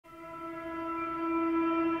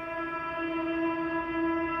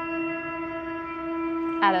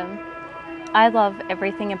Adam, I love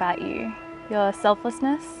everything about you. Your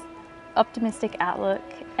selflessness, optimistic outlook,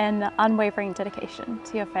 and unwavering dedication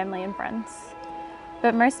to your family and friends.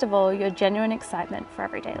 But most of all, your genuine excitement for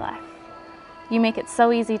everyday life. You make it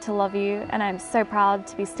so easy to love you, and I am so proud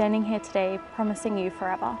to be standing here today promising you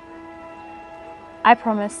forever. I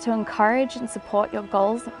promise to encourage and support your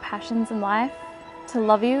goals and passions in life, to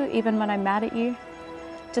love you even when I'm mad at you,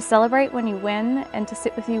 to celebrate when you win and to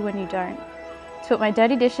sit with you when you don't, to put my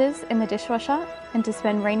dirty dishes in the dishwasher and to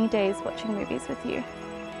spend rainy days watching movies with you.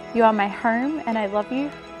 You are my home and I love you,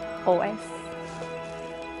 always.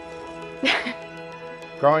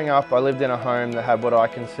 Growing up, I lived in a home that had what I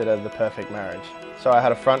consider the perfect marriage, so I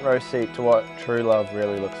had a front row seat to what true love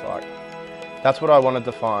really looks like. That's what I wanted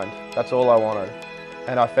to find, that's all I wanted,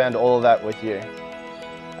 and I found all of that with you.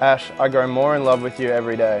 Ash, I grow more in love with you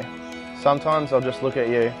every day. Sometimes I'll just look at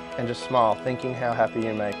you and just smile, thinking how happy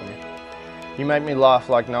you make me. You make me laugh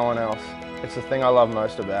like no one else. It's the thing I love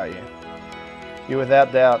most about you. You're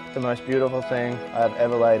without doubt the most beautiful thing I have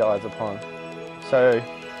ever laid eyes upon. So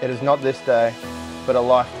it is not this day, but a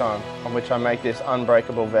lifetime on which I make this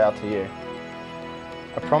unbreakable vow to you.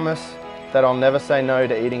 I promise that I'll never say no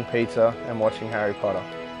to eating pizza and watching Harry Potter.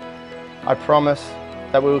 I promise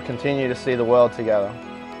that we will continue to see the world together.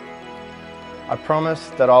 I promise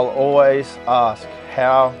that I'll always ask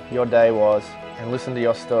how your day was and listen to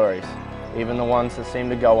your stories, even the ones that seem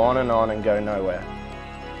to go on and go nowhere.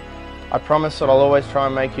 I promise that I'll always try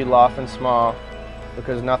and make you laugh and smile,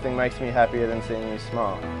 because nothing makes me happier than seeing you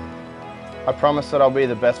smile. I promise that I'll be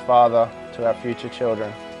the best father to our future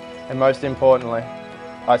children, and most importantly,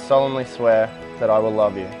 I solemnly swear that I will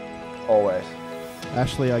love you, always.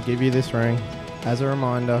 Ashleigh, I give you this ring as a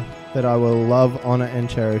reminder that I will love, honour and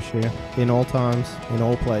cherish you in all times, in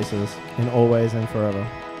all places, in always and forever.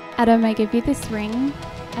 Adam, I give you this ring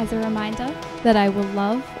as a reminder that I will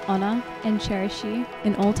love, honour and cherish you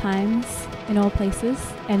in all times, in all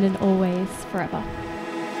places and in all ways forever.